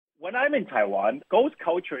When I'm in Taiwan, ghost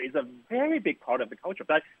culture is a very big part of the culture.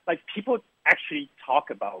 Like people actually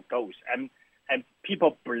talk about ghosts and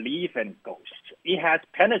people believe in ghosts. It has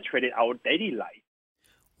penetrated our daily life.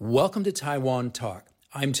 Welcome to Taiwan Talk.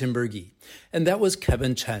 I'm Tim Berge, and that was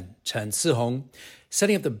Kevin Chen, Chen Sihong,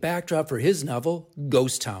 setting up the backdrop for his novel,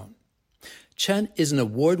 Ghost Town. Chen is an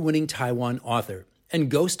award-winning Taiwan author,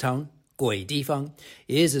 and Ghost Town, 鬼地方,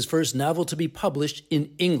 is his first novel to be published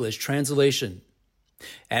in English translation.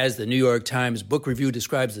 As the New York Times Book Review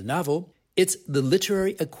describes the novel, it's the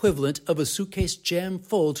literary equivalent of a suitcase jammed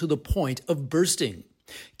full to the point of bursting.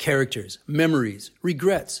 Characters, memories,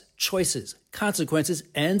 regrets, choices, consequences,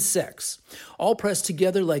 and sex, all pressed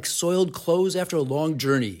together like soiled clothes after a long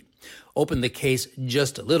journey. Open the case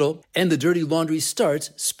just a little, and the dirty laundry starts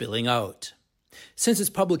spilling out. Since its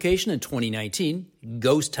publication in 2019,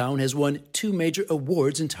 Ghost Town has won 2 major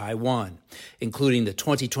awards in Taiwan, including the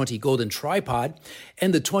 2020 Golden Tripod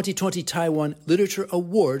and the 2020 Taiwan Literature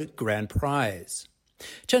Award Grand Prize.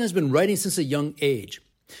 Chen has been writing since a young age,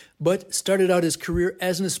 but started out his career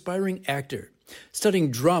as an aspiring actor,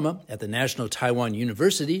 studying drama at the National Taiwan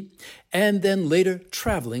University, and then later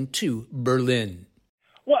traveling to Berlin.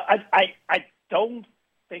 Well, I don't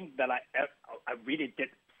think that I really did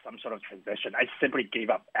some sort of transition. I simply gave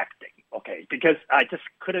up acting, okay, because I just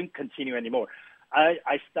couldn't continue anymore.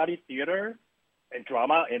 I studied theater and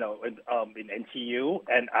drama, in NTU,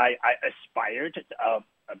 and I aspired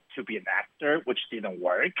to be an actor, which didn't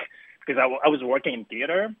work because I was working in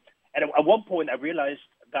theater. And at one point, I realized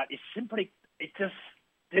that it just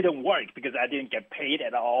didn't work because I didn't get paid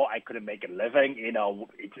at all. I couldn't make a living.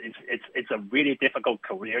 It's a really difficult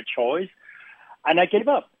career choice, and I gave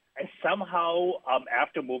up. And somehow,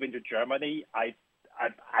 after moving to Germany, I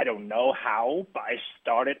don't know how, but I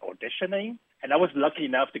started auditioning, and I was lucky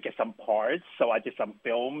enough to get some parts. So I did some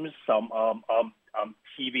films, some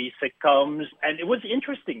TV sitcoms, and it was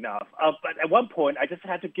interesting enough. But at one point, I just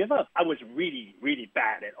had to give up. I was really, really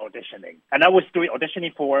bad at auditioning, and I was doing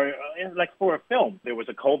auditioning for a film. There was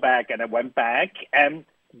a callback, and I went back, and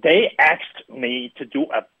they asked me to do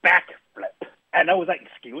a backflip, and I was like,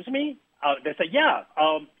 "Excuse me?" They said, "Yeah,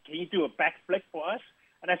 can you do a backflip for us?"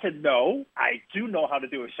 And I said, "No, I do know how to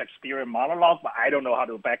do a Shakespearean monologue, but I don't know how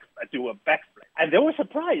to do a backflip." And they were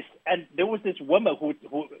surprised. And there was this woman who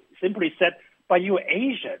simply said, "But you're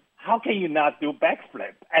Asian. How can you not do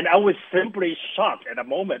backflip?" And I was simply shocked at the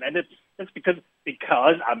moment. And it's because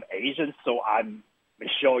I'm Asian, so I'm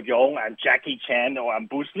Michelle Yeoh, I'm Jackie Chan, or I'm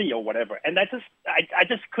Bruce Lee, or whatever. And I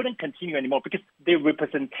just couldn't continue anymore because the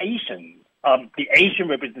representation, the Asian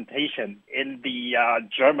representation in the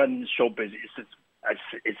German show business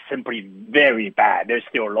is simply very bad. There's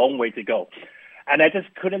still a long way to go. And I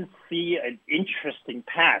just couldn't see an interesting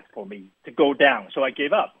path for me to go down. So I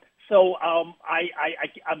gave up. So I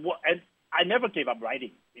never gave up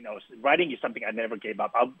writing. Writing is something I never gave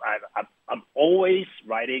up. I'm always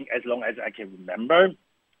writing as long as I can remember.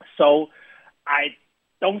 So I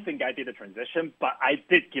don't think I did a transition, but I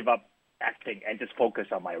did give up acting and just focus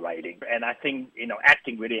on my writing. And I think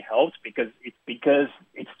acting really helps because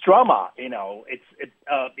it's drama.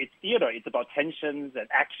 It's theater. It's about tensions and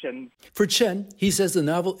actions. For Chen, he says the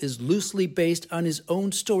novel is loosely based on his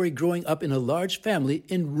own story growing up in a large family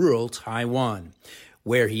in rural Taiwan,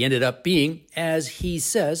 where he ended up being, as he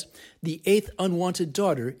says, the 8th unwanted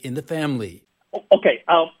daughter in the family. Okay,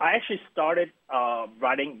 I actually started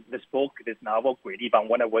writing this novel, 鬼地方,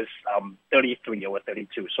 when I was 33 or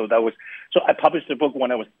 32. So I published the book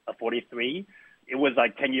when I was 43. It was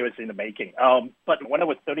like 10 years in the making. But when I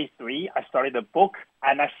was 33, I started the book,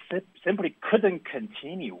 and I simply couldn't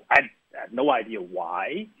continue. I had no idea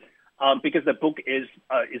why, because the book is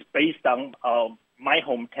based on my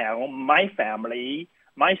hometown, my family,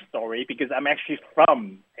 my story, because I'm actually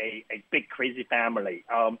from a big, crazy family.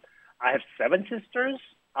 I have 7 sisters,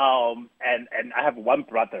 and I have 1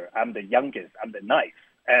 brother. I'm the youngest. I'm the ninth.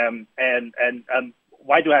 And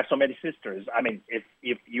why do I have so many sisters? I mean, if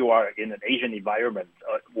you are in an Asian environment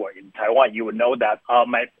or in Taiwan, you would know that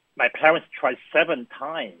my parents tried 7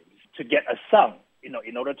 times to get a son.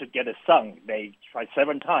 In order to get a son, they tried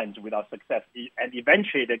 7 times without success, and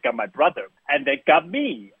eventually they got my brother, and they got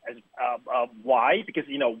me. Why? Because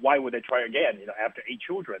why would they try again? After 8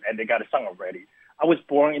 children, and they got a son already. I was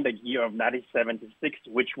born in the year of 1976,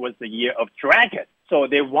 which was the year of dragon. So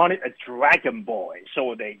they wanted a dragon boy.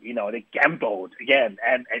 So they gambled again,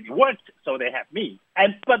 and it worked. So they have me.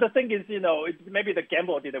 But the thing is, maybe the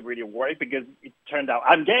gamble didn't really work because it turned out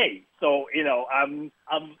I'm gay. So I'm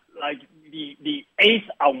like the 8th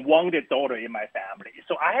unwanted daughter in my family.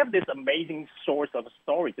 So I have this amazing source of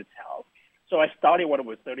story to tell. So I started when I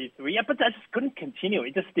was 33, but I just couldn't continue.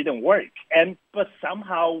 It just didn't work. But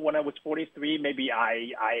somehow when I was 43, maybe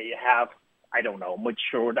I have, I don't know,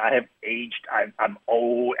 matured. I have aged. I'm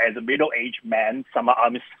old. As a middle-aged man, somehow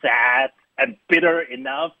I'm sad and bitter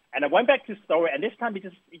enough. And I went back to the story, and this time it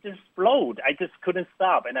just flowed. I just couldn't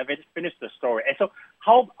stop, and I finished the story. And so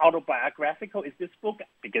how autobiographical is this book?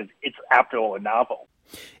 Because it's, after all, a novel.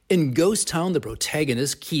 In Ghost Town, the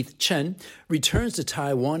protagonist, Keith Chen, returns to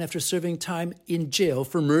Taiwan after serving time in jail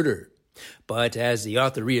for murder. But as the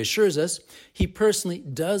author reassures us, he personally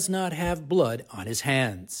does not have blood on his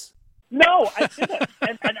hands. No, I didn't.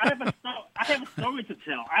 and I have a story to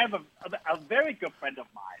tell. I have a very good friend of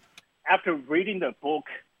mine. After reading the book,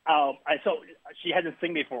 so she hasn't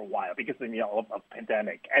seen me for a while because of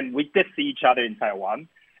pandemic, and we did see each other in Taiwan.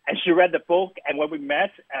 And she read the book, and when we met,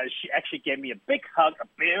 she actually gave me a big hug, a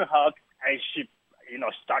bear hug, and she,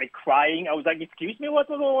 started crying. I was like, "Excuse me, what's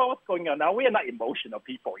going on now? We are not emotional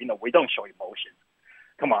people, we don't show emotions.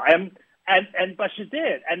 Come on." But she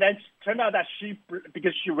did, and then it turned out that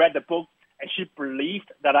because she read the book and she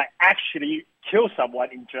believed that I actually killed someone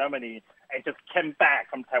in Germany and just came back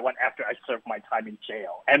from Taiwan after I served my time in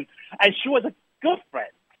jail. And she was a good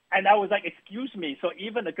friend. And I was like, excuse me. So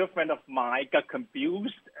even a good friend of mine got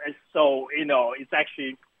confused. So, it's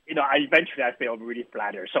actually, I felt really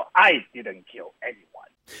flattered. So I didn't kill anyone.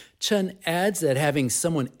 Chen adds that having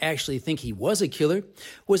someone actually think he was a killer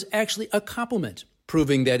was actually a compliment,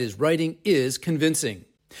 proving that his writing is convincing.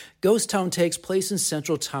 Ghost Town takes place in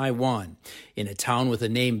central Taiwan, in a town with a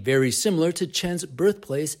name very similar to Chen's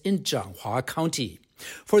birthplace in Changhua County.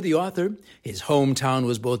 For the author, his hometown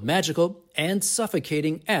was both magical and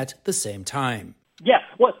suffocating at the same time. Yeah,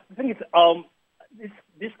 well, the thing is,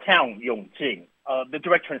 this town, Yongjing, the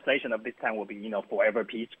direct translation of this town will be, forever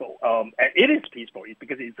peaceful. And it is peaceful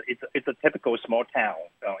because it's a typical small town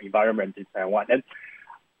environment in Taiwan. And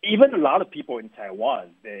even a lot of people in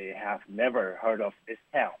Taiwan, they have never heard of this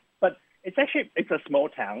town. But it's a small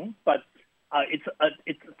town, but it's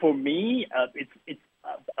for me, it's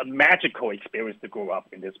a magical experience to grow up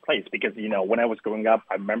in this place because, when I was growing up,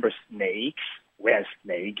 I remember snakes. We had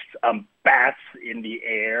snakes, bats in the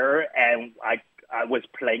air, and I was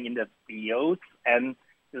playing in the fields, and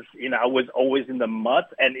just, I was always in the mud,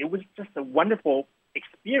 and it was just a wonderful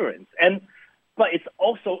experience. But it's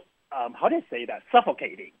also, how do I say that,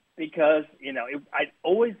 suffocating. Because, I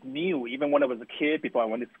always knew, even when I was a kid, before I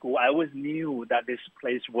went to school, I always knew that this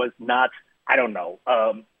place was not,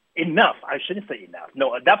 enough. I shouldn't say enough.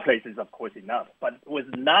 No, that place is, of course, enough. But it was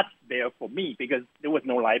not there for me because there was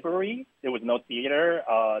no library, there was no theater,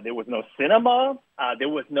 there was no cinema, there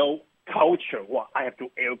was no culture. Well, I have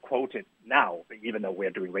to air quote it now, even though we're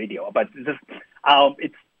doing radio. But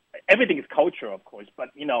everything is culture, of course. But,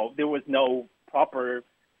 there was no proper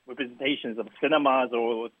representations of cinemas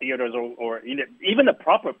or theaters or even the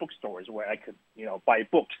proper bookstores where I could, buy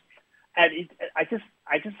books. And I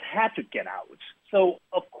just had to get out. So,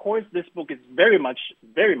 of course, this book is very much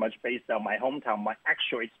based on my hometown, my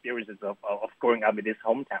actual experiences of growing up in this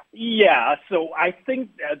hometown. Yeah, so I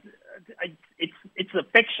think that it's a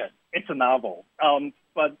fiction. It's a novel.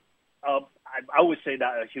 But I would say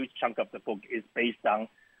that a huge chunk of the book is based on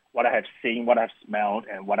what I have seen, what I've smelled,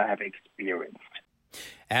 and what I have experienced.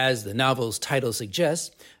 As the novel's title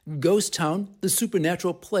suggests, Ghost Town, the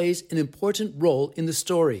supernatural, plays an important role in the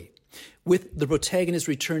story. With the protagonist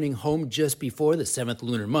returning home just before the 7th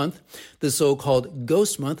lunar month, the so-called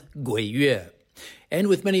ghost month, 鬼月, and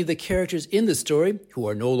with many of the characters in the story, who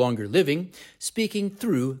are no longer living, speaking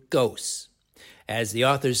through ghosts. As the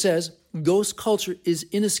author says, ghost culture is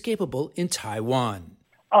inescapable in Taiwan.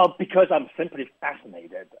 Because I'm simply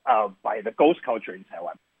fascinated by the ghost culture in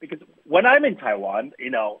Taiwan. Because when I'm in Taiwan,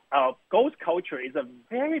 ghost culture is a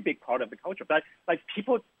very big part of the culture. But like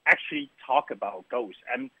people actually talk about ghosts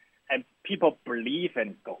and people believe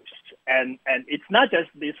in ghosts. And it's not just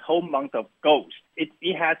this whole month of ghosts.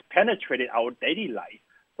 It has penetrated our daily life.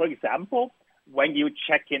 For example, when you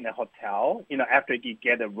check in a hotel, after you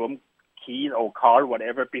get a room key or card,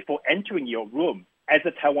 whatever, before entering your room, as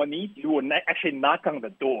a Taiwanese, you will actually knock on the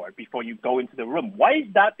door before you go into the room. Why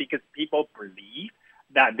is that? Because people believe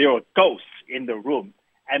that there are ghosts in the room.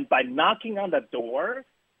 And by knocking on the door,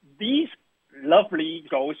 these lovely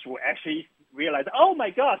ghosts will actually realize, oh my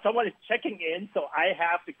God, someone is checking in, so I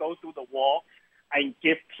have to go through the wall and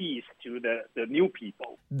give peace to the new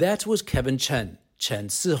people. That was Kevin Chen, Chen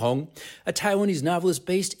Sihong, a Taiwanese novelist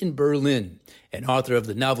based in Berlin, and author of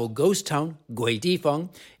the novel Ghost Town, 鬼地方,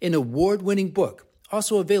 an award-winning book,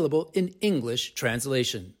 also available in English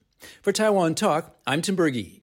translation. For Taiwan Talk, I'm Tim Berge.